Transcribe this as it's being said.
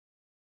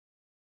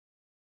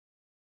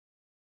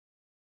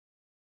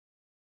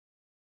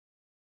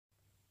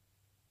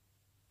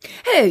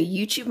Hello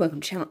YouTube, welcome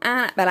to the channel,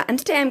 I'm Bella, and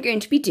today I'm going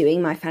to be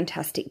doing my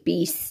Fantastic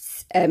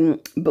Beasts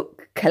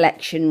book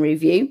collection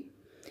review.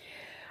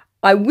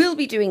 I will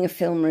be doing a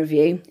film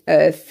review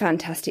of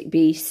Fantastic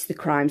Beasts, The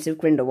Crimes of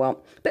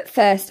Grindelwald, but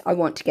first I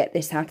want to get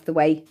this out of the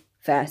way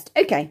first.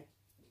 Okay,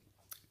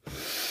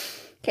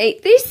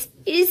 this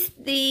is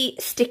the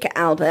sticker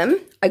album.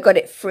 I got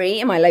it free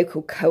in my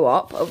local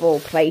co-op of all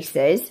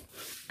places,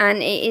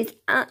 and it is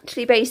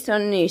actually based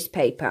on a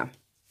newspaper.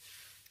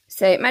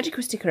 So,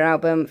 magical sticker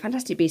album,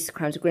 Fantastic Beasts, The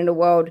Crimes of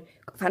Grindlewald,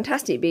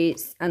 Fantastic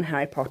Beasts and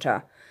Harry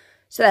Potter.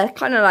 So they're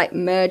kind of like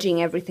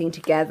merging everything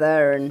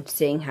together and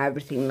seeing how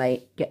everything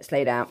gets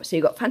laid out. So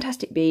you've got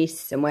Fantastic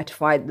Beasts and where to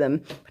find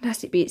them,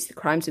 Fantastic Beasts, The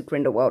Crimes of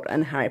Grindelwald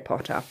and Harry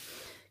Potter.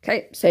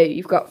 Okay, so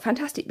you've got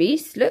Fantastic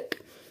Beasts. Look,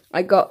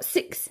 I got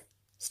 6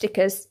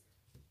 stickers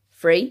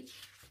free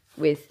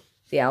with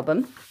the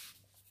album.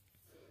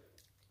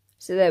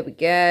 So there we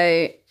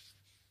go.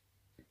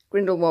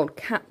 Grindelwald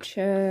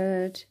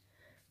captured.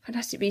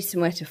 Fantastic Beasts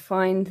and where to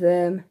find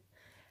them.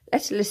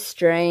 Letter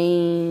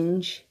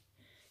Lestrange.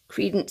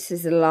 Credence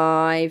is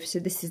alive. So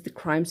this is The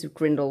Crimes of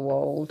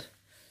Grindelwald.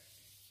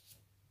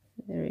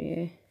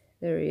 There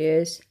he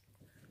is.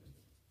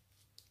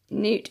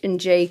 Newt and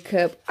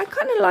Jacob. I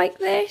kind of like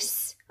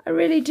this. I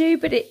really do,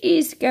 but it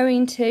is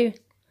going to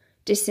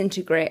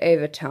disintegrate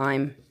over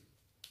time.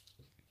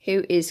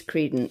 Who is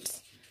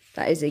Credence?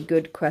 That is a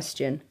good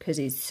question, because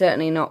he's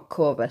certainly not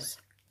Corvus.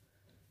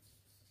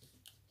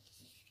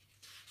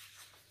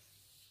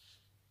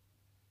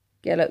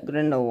 Gellert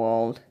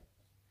Grindelwald.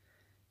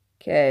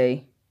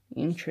 Okay,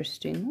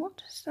 interesting. What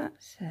does that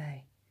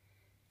say?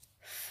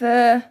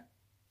 Fur,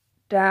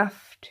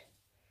 Daft,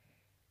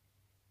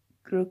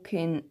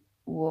 Grukin,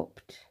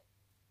 Whooped,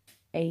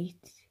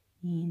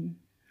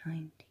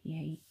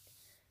 1898.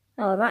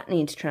 Oh, that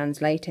needs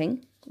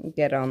translating. We'll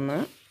get on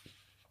that.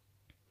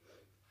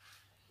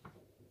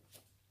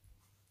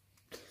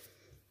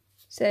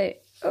 So,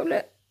 oh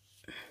look.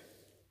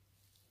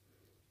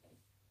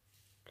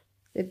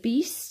 The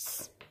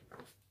Beasts.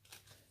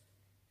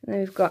 And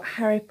then we've got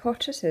Harry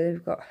Potter, so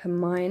we've got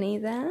Hermione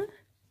there.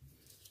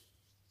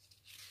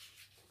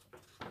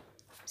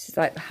 This is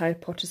like the Harry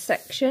Potter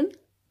section.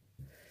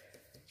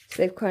 So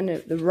they've kind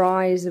of the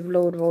rise of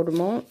Lord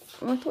Voldemort.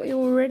 Oh, I thought he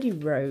already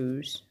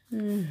rose.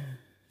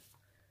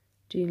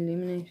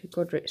 Delimited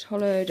Godric's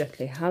Hollow,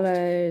 Deathly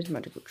Hallows,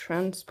 Magical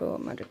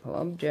Transport, Magical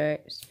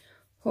Objects,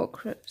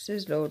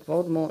 Horcruxes, Lord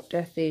Voldemort,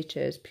 Death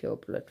Eaters, Pure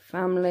Blood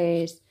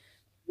Families.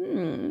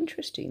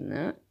 Interesting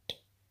that.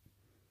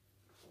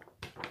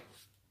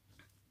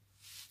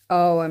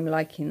 Oh, I'm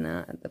liking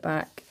that at the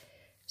back.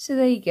 So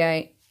there you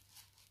go.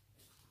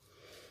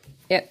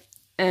 Yep.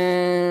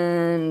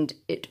 And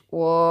it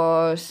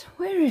was...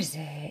 Where is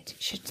it? It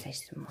should say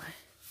somewhere.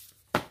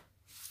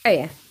 Oh,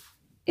 yeah.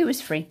 It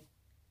was free.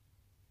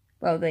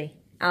 Well, the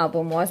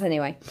album was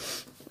anyway.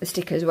 The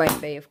stickers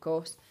won't be, of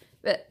course.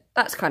 But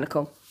that's kind of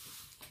cool.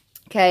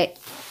 Okay.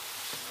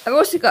 I've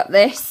also got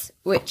this,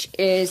 which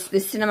is the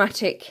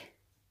cinematic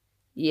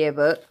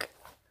yearbook.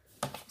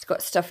 It's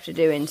got stuff to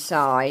do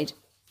inside.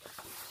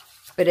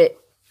 But it,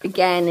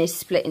 again, is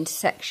split into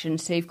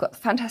sections. So you've got the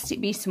Fantastic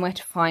Beasts and where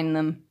to find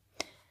them.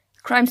 The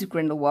Crimes of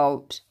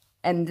Grindelwald.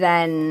 And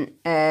then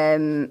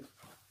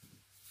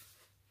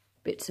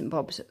bits and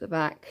bobs at the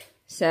back.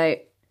 So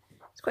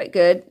it's quite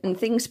good. And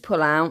things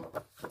pull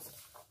out.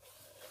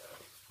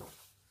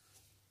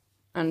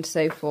 And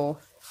so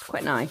forth. It's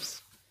quite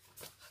nice.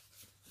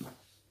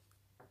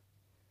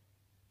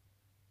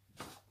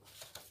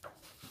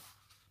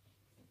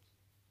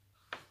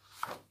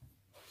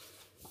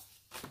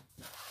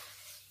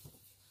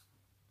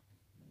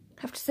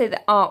 I have to say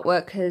the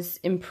artwork has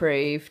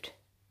improved.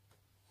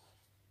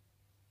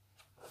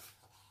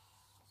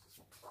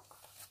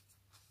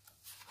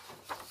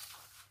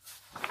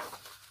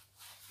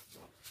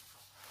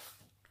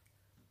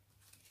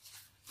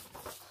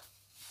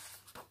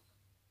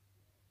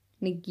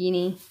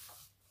 Nagini.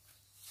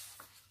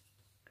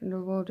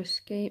 Grindelwald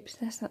escapes.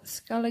 There's that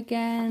skull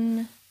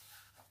again.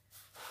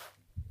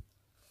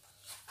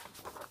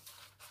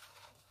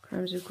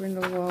 Crimes of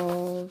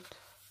Grindelwald.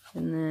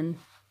 And then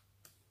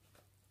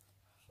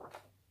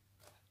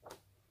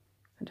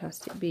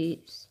Fantastic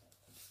Beasts.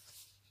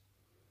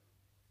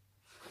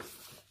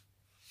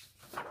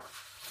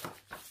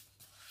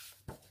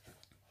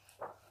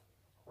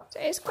 So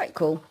it's quite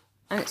cool.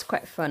 And it's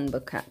quite a fun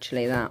book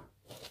actually, that.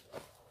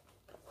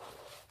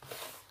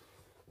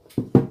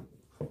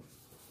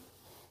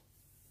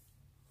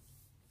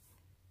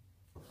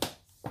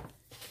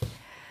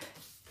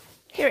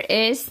 Here it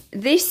is.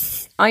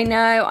 This, I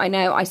know,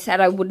 I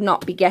said I would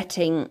not be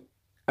getting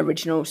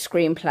original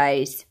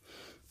screenplays,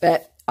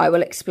 but I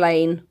will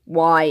explain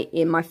why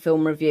in my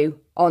film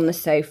review on the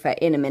sofa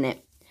in a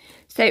minute.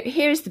 So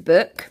here's the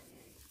book.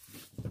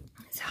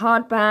 It's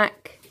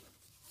hardback.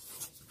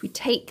 If we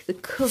take the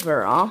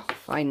cover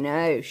off, I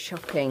know,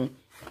 shocking,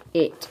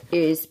 it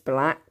is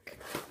black.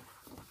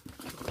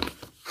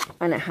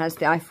 And it has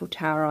the Eiffel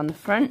Tower on the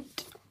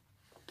front.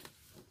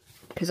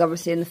 Because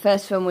obviously in the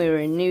first film we were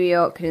in New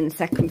York, and in the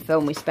second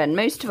film we spend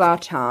most of our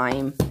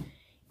time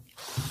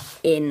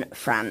in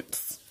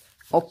France,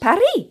 or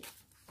Paris,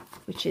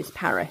 which is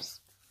Paris.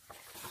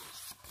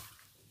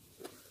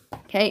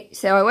 Okay,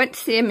 so I went to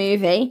see a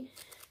movie,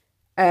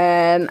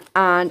 and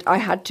I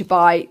had to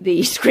buy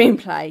the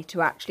screenplay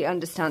to actually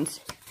understand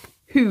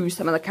who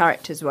some of the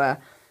characters were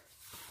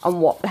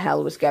and what the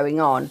hell was going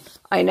on.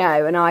 I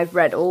know, and I've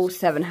read all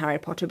 7 Harry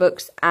Potter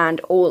books and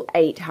all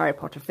 8 Harry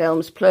Potter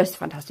films, plus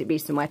Fantastic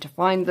Beasts and Where to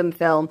Find Them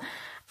film,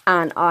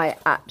 and I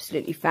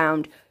absolutely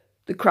found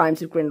The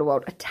Crimes of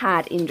Grindelwald a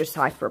tad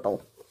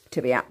indecipherable,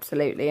 to be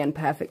absolutely and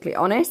perfectly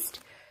honest.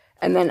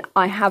 And then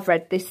I have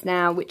read this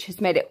now, which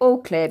has made it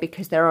all clear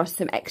because there are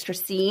some extra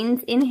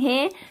scenes in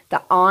here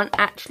that aren't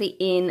actually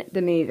in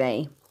the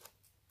movie.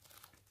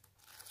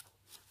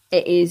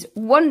 It is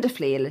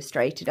wonderfully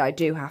illustrated, I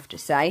do have to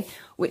say,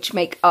 which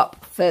make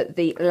up for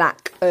the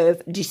lack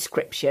of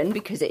description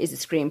because it is a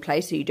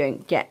screenplay, so you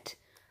don't get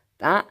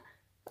that.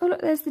 Oh,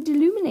 look, there's the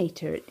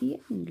Deluminator at the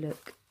end,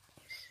 look.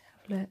 Let's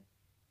have a look.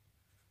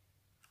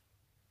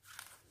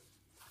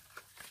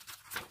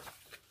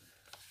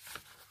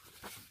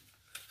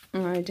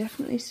 I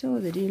definitely saw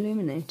the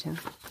Deluminator.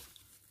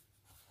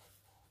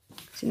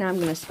 So now I'm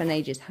going to spend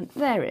ages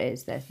hunting. There it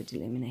is. There's the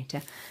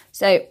Deluminator.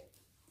 So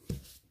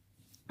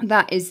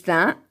that is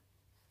that.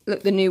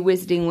 Look, the new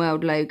Wizarding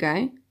World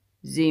logo.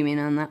 Zoom in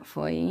on that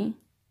for you.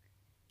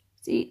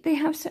 See, they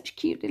have such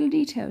cute little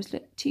details.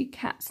 Look, 2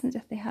 cats and the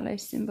Deathly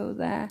Hallows symbol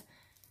there.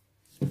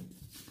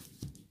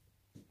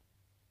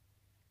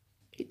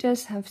 It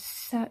does have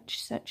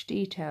such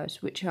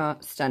details, which are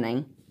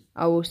stunning.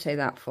 I will say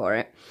that for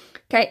it.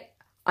 Okay.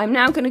 I'm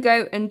now going to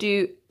go and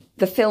do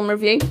the film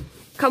review.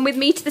 Come with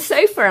me to the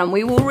sofa and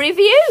we will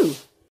review.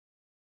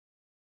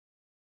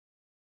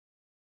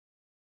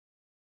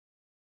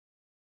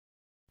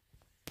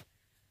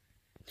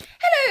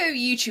 Hello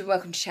YouTube,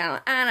 welcome to the channel,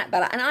 Anna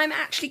Bella, and I'm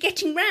actually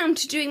getting round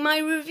to doing my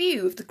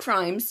review of The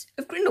Crimes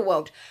of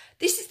Grindelwald.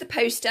 This is the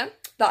poster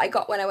that I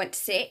got when I went to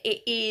see it.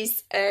 It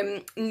is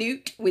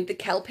Newt with the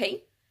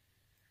Kelpie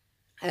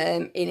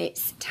in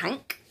its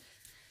tank,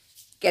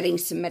 getting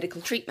some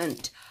medical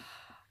treatment.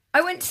 I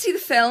went to see the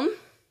film.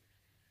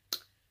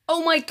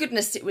 Oh my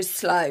goodness, it was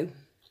slow.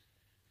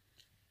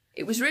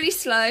 It was really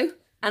slow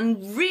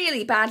and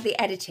really badly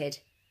edited.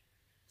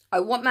 I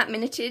want that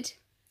minuted.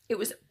 It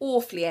was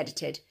awfully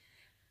edited.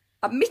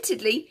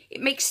 Admittedly, it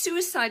makes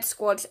Suicide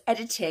Squad's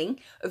editing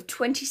of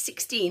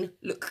 2016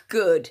 look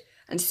good,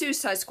 and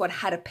Suicide Squad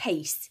had a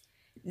pace.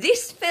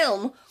 This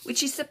film,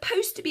 which is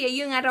supposed to be a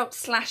young adult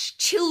 /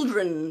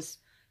 children's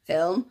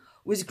film,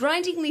 was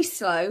grindingly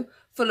slow,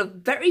 full of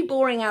very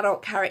boring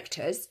adult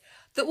characters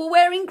that were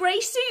wearing grey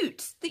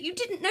suits that you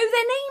didn't know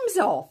their names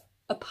of,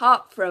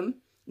 apart from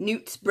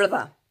Newt's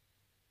brother.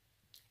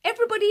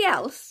 Everybody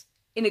else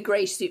in a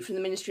grey suit from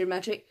the Ministry of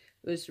Magic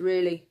was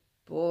really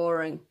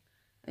boring,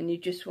 and you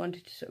just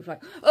wanted to sort of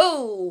like,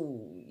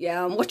 oh,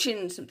 yeah, I'm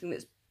watching something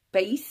that's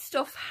based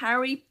off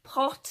Harry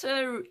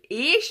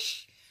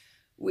Potter-ish,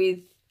 with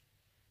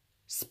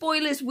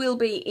spoilers will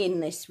be in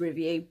this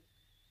review.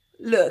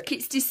 Look,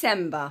 it's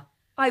December.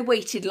 I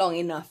waited long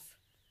enough.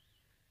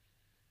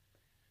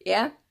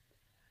 Yeah?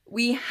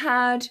 We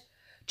had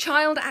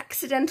child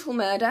accidental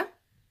murder.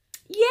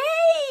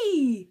 Yay!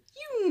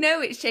 You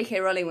know it's J.K.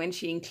 Rowling when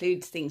she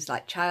includes things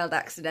like child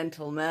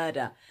accidental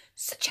murder.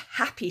 Such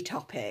a happy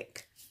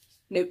topic.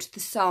 Note the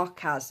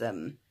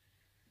sarcasm.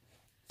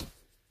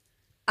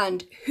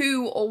 And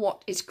who or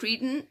what is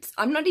Credence?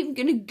 I'm not even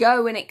going to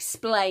go and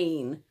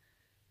explain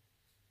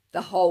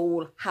the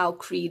whole how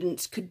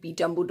Credence could be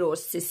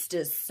Dumbledore's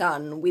sister's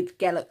son with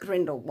Gellert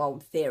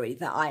Grindelwald theory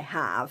that I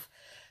have.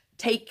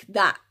 Take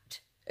that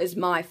as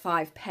my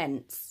 5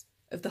 pence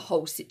of the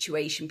whole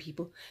situation,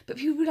 people. But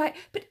people were like,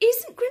 but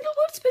isn't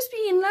Grindelwald supposed to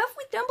be in love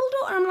with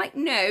Dumbledore? And I'm like,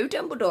 no,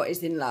 Dumbledore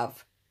is in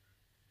love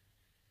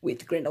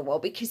with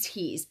Grindelwald because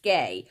he is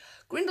gay.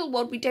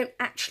 Grindelwald, we don't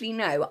actually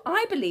know.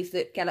 I believe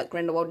that Gellert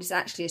Grindelwald is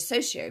actually a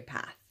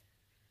sociopath.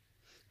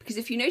 Because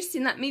if you notice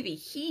in that movie,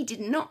 he did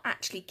not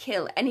actually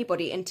kill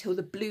anybody until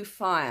the blue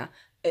fire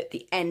at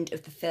the end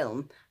of the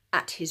film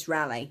at his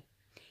rally.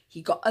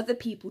 He got other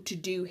people to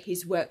do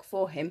his work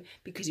for him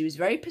because he was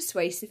very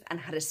persuasive and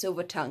had a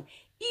silver tongue.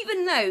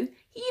 Even though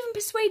he even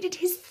persuaded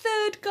his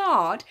 3rd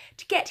guard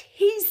to get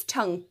his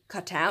tongue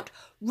cut out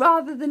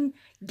rather than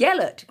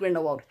Gellert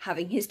Grindelwald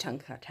having his tongue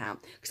cut out.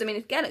 Because, I mean,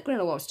 if Gellert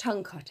Grindelwald's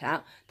tongue cut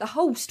out, the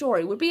whole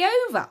story would be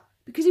over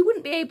because he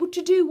wouldn't be able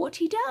to do what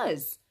he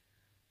does.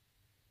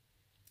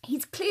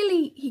 He's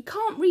clearly, he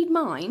can't read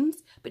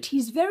minds, but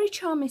he's very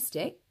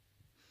charmistic,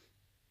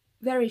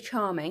 very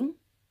charming,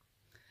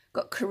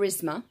 got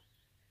charisma.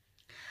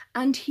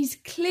 And he's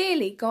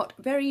clearly got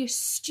very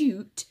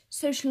astute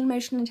social and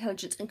emotional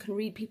intelligence and can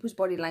read people's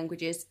body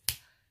languages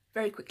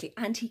very quickly.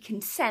 And he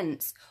can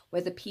sense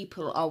whether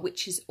people are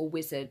witches or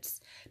wizards.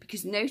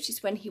 Because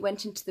notice when he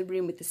went into the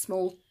room with the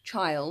small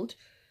child,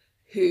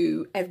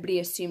 who everybody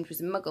assumed was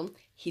a muggle,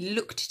 he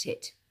looked at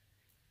it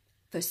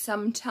for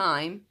some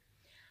time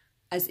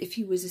as if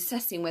he was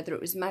assessing whether it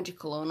was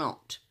magical or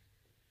not.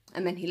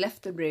 And then he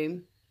left the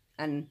room,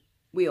 and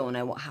we all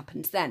know what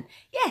happens then.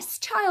 Yes,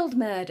 child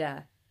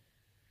murder.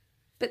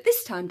 but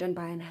this time done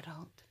by an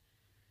adult.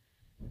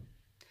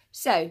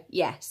 So,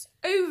 yes,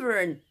 over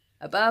and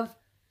above,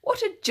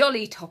 what a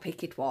jolly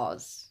topic it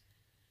was.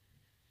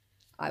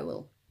 I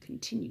will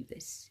continue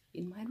this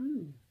in my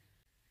room.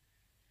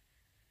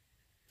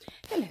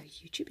 Hello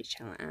YouTube, it's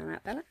Charlotte and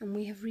Bella, and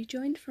we have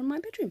rejoined from my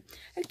bedroom.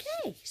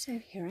 Okay, so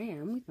here I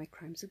am with my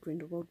Crimes of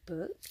Grindlewald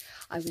book.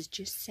 I was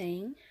just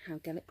saying how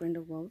Gellert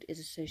Grindlewald is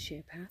a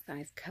sociopath.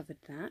 I've covered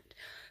that,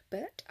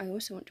 but I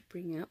also want to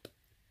bring up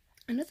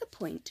another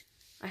point.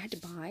 I had to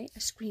buy a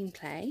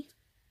screenplay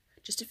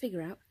just to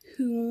figure out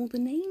who all the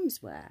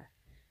names were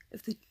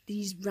of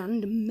these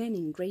random men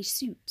in grey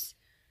suits.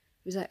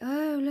 It was like,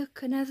 oh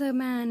look, another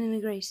man in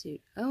a grey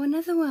suit. Oh,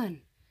 another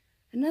one.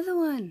 Another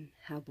one.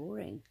 How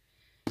boring.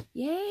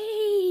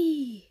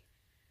 Yay!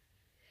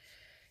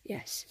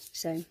 Yes,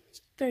 so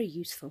very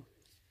useful.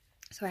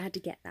 So I had to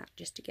get that,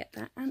 just to get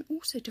that, and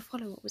also to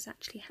follow what was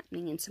actually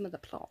happening in some of the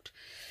plot,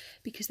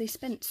 because they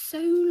spent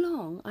so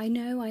long. I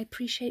know I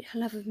appreciate her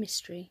love of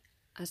mystery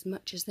as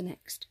much as the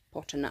next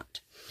pot and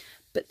nut,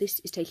 but this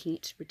is taking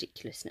it to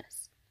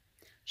ridiculousness.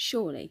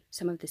 Surely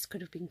some of this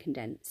could have been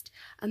condensed,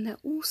 and there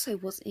also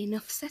was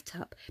enough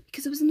setup,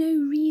 because there was no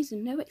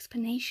reason, no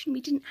explanation.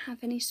 We didn't have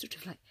any sort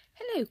of like,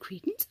 hello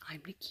Credence, I'm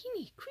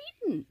Nagini.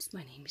 Credence,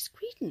 my name is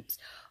Credence.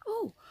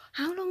 Oh,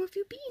 how long have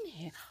you been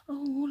here?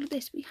 Oh, all of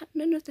this. We had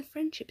none of the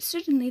friendship.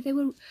 Suddenly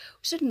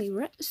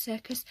we're at the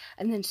circus,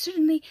 and then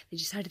suddenly they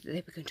decided that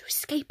they were going to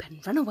escape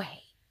and run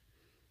away.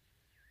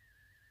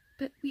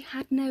 But we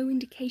had no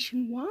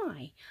indication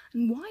why.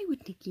 And why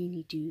would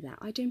Nagini do that?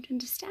 I don't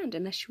understand,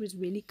 unless she was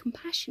really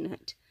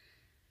compassionate,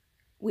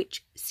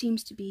 which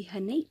seems to be her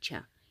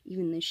nature,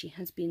 even though she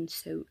has been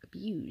so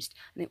abused.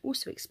 And it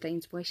also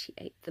explains why she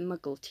ate the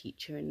Muggle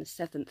teacher in the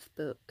 7th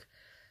book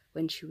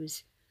when she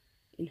was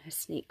in her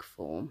snake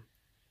form.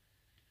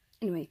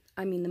 Anyway,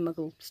 I mean the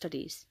Muggle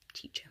studies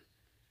teacher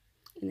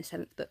in the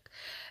 7th book.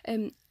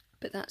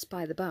 But that's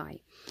by the by.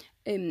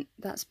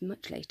 That's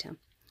much later.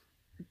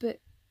 But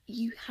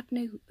you had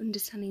no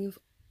understanding of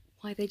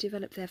why they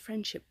developed their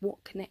friendship,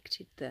 what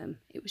connected them.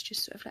 It was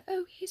just sort of like,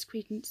 oh, here's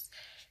Credence.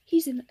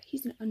 He's an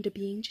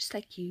underbeing just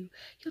like you.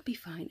 You'll be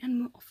fine.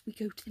 And off we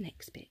go to the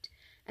next bit.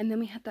 And then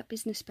we had that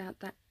business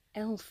about that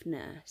elf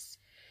nurse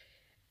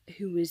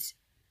who was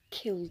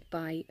killed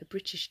by a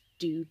British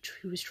dude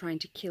who was trying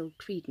to kill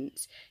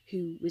Credence,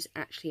 who was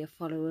actually a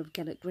follower of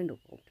Gellert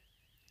Grindlewald.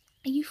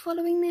 Are you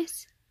following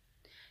this?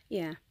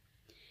 Yeah.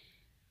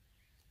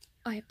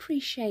 I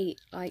appreciate,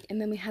 like,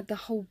 and then we had the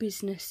whole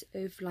business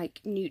of,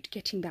 like, Newt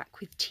getting back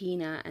with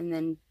Tina, and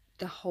then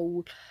the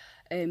whole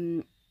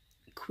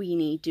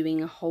Queenie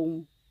doing a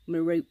whole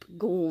Merope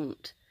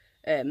Gaunt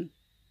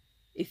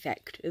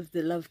effect of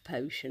the love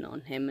potion on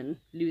him and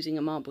losing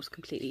her marbles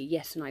completely.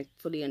 Yes, and I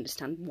fully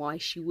understand why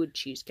she would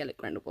choose Gellert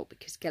Grindlewald,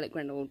 because Gellert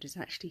Grindlewald is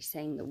actually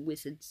saying that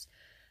wizards,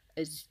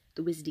 as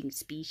the wizarding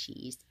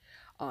species,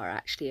 are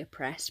actually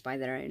oppressed by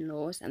their own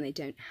laws, and they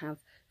don't have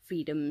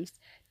freedoms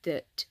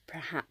that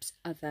perhaps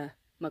other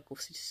Muggle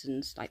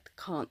citizens like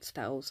the Can't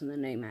spells and the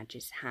No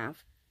Mages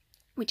have,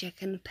 which I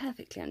can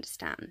perfectly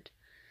understand.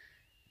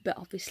 But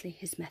obviously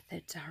his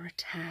methods are a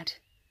tad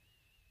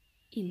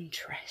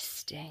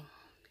interesting,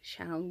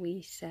 shall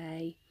we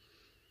say.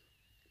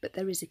 But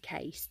there is a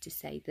case to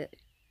say that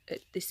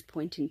at this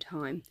point in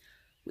time,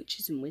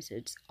 witches and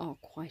wizards are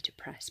quite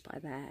oppressed by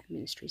their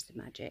ministries of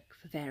magic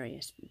for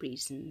various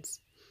reasons.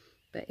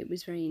 But it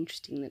was very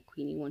interesting that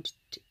Queenie wanted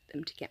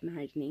them to get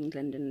married in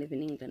England and live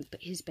in England,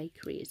 but his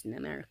bakery is in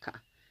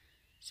America.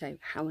 So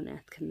how on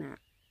earth can that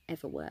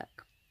ever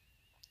work?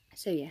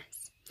 So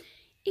yes,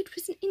 it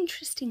was an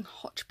interesting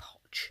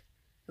hodgepodge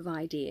of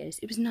ideas.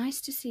 It was nice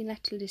to see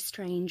Letta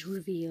Lestrange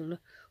reveal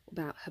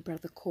about her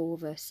brother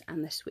Corvus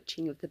and the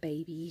switching of the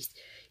babies,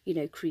 you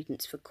know,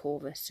 Credence for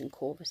Corvus and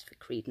Corvus for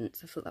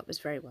Credence. I thought that was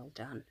very well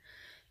done.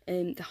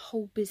 The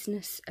whole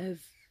business of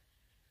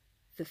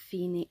the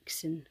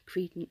Phoenix and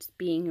Credence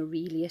being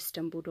Aurelius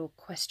Dumbledore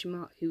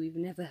who we've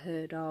never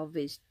heard of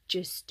is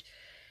just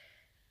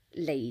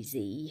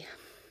lazy.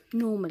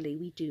 Normally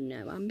we do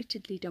know.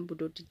 Admittedly,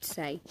 Dumbledore did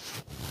say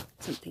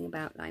something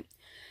about like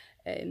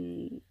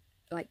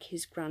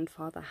his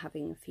grandfather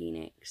having a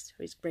phoenix,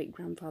 or his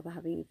great-grandfather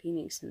having a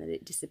phoenix, and that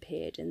it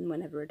disappeared, and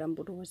whenever a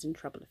Dumbledore is in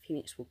trouble, a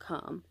phoenix will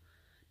come.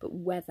 But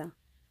whether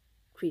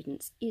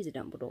Credence is a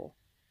Dumbledore,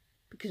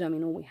 because I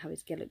mean all we have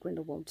is Gellert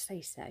Grindlewald to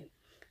say so.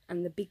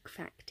 And the big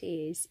fact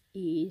is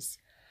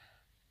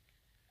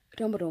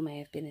Dumbledore may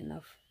have been in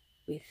love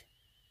with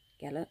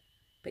Gellert,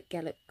 but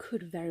Gellert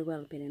could very well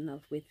have been in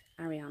love with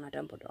Ariana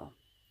Dumbledore.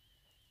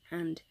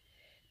 And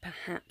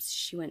perhaps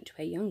she went to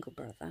her younger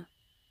brother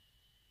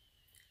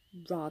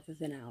rather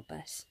than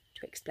Albus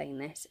to explain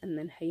this, and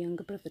then her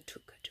younger brother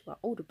took her to her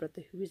older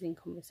brother, who was in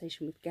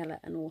conversation with Gellert,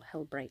 and all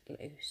hell broke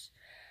loose.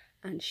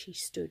 And she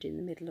stood in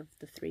the middle of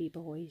the three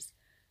boys,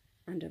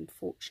 and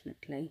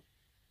unfortunately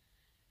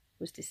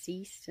was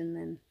deceased, and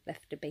then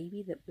left a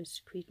baby that was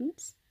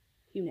Credence.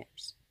 Who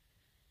knows?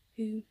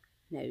 Who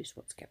knows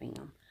what's going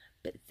on?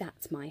 But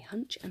that's my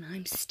hunch, and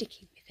I'm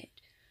sticking with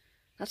it.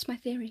 That's my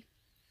theory.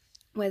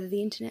 Whether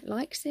the internet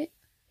likes it,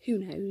 who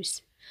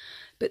knows?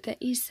 But there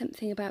is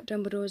something about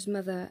Dumbledore's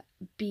mother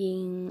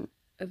being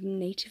of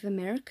Native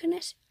American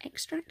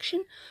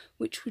extraction,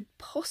 which would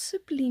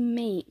possibly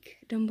make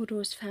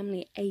Dumbledore's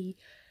family a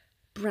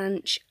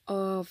branch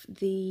of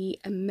the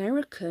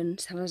American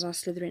Salazar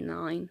Slytherin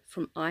line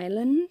from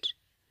Ireland.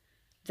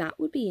 That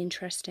would be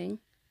interesting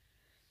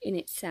in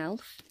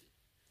itself,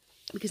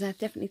 because I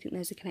definitely think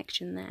there's a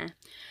connection there.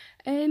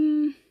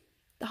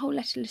 The whole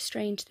Letter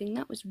Lestrange thing,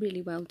 that was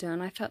really well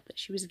done. I felt that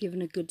she was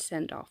given a good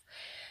send-off.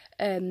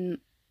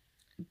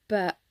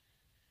 But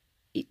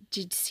it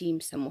did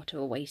seem somewhat of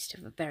a waste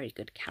of a very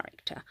good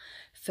character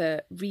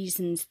for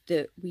reasons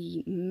that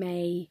we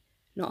may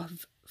not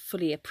have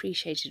fully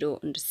appreciated or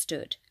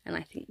understood. And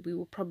I think we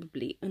will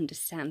probably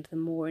understand them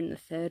more in the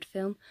third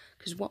film,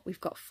 because we've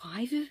got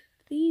 5 of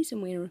these,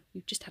 and we've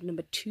just had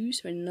number 2,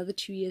 so in another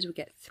 2 years we'll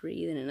get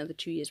 3, then another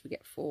 2 years we'll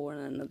get 4,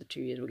 and another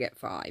 2 years we'll get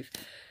 5.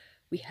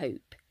 We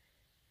hope.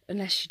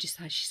 Unless she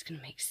decides she's going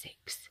to make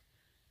 6.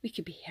 We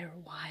could be here a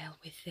while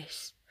with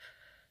this.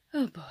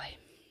 Oh boy.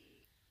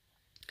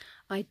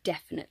 I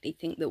definitely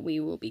think that we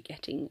will be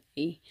getting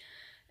a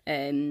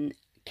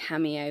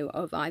cameo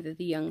of either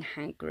the young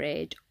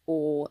Hagrid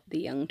or the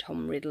young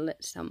Tom Riddle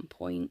at some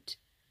point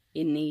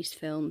in these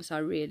films. I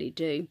really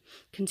do,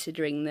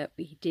 considering that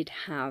we did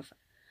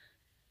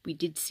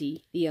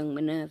see the young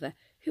Minerva,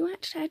 who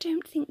actually I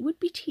don't think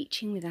would be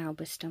teaching with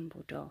Albus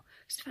Dumbledore.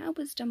 Because if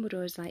Albus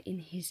Dumbledore is like in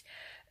his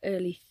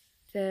early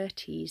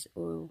 30s,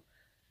 or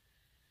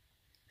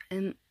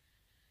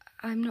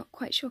I'm not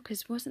quite sure,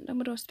 because wasn't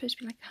Dumbledore supposed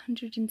to be like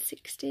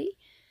 160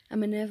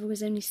 and Minerva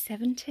was only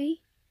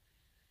 70?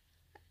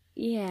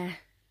 Yeah,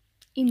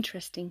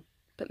 interesting.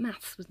 But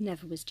maths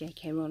never was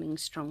J.K.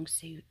 Rowling's strong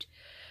suit.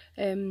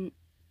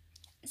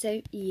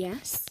 So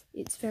yes,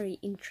 it's very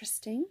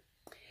interesting.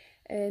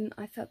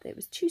 I felt that it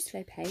was too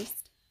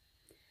slow-paced,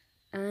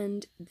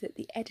 and that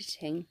the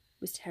editing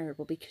was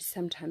terrible, because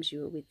sometimes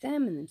you were with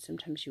them and then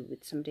sometimes you were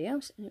with somebody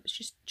else, and it was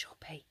just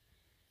choppy,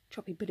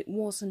 but it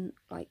wasn't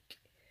like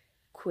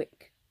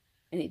quick,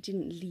 and it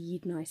didn't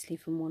lead nicely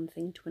from one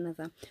thing to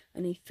another,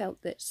 and I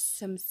felt that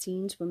some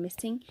scenes were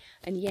missing.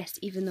 And yes,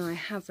 even though I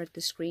have read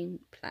the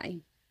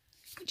screenplay,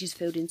 which is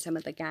filled in some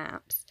of the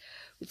gaps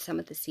with some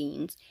of the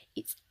scenes,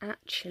 it's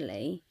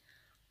actually,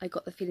 I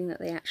got the feeling that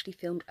they actually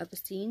filmed other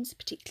scenes,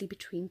 particularly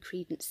between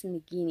Credence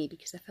and Nagini,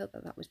 because I felt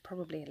that that was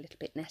probably a little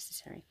bit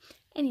necessary.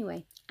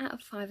 Anyway, out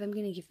of 5, I'm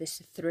going to give this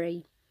a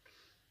 3.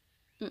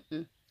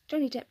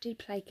 Johnny Depp did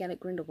play Gellert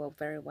Grindelwald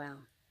very well.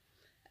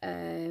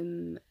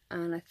 And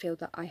I feel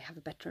that I have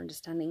a better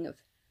understanding of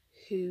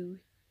who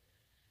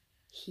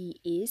he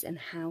is and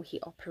how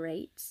he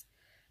operates.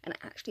 And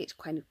actually it's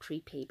kind of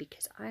creepy,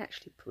 because I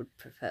actually would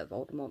prefer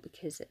Voldemort,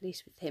 because at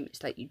least with him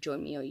it's like you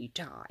join me or you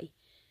die.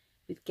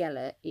 With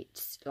Gellert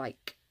it's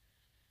like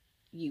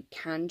you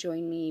can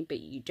join me,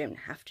 but you don't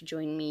have to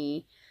join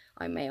me.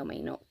 I may or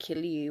may not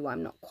kill you,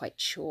 I'm not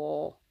quite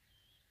sure.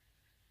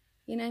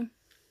 You know?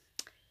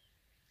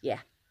 Yeah.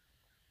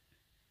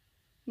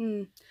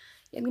 I'm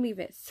going to give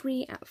it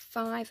 3 out of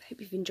 5.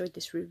 Hope you've enjoyed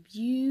this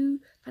review.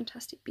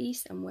 Fantastic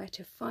Beasts and Where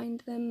to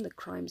Find Them. The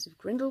Crimes of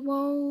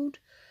Grindelwald,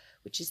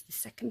 which is the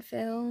second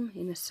film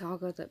in a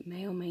saga that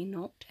may or may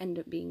not end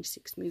up being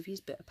 6 movies,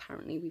 but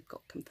apparently we've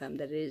got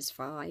confirmed that it is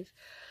 5.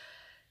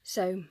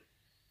 So,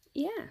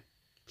 yeah.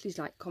 Please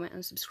like, comment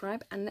and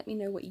subscribe, and let me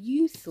know what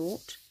you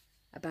thought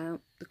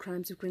about The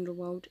Crimes of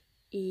Grindelwald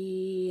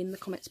in the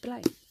comments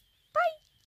below.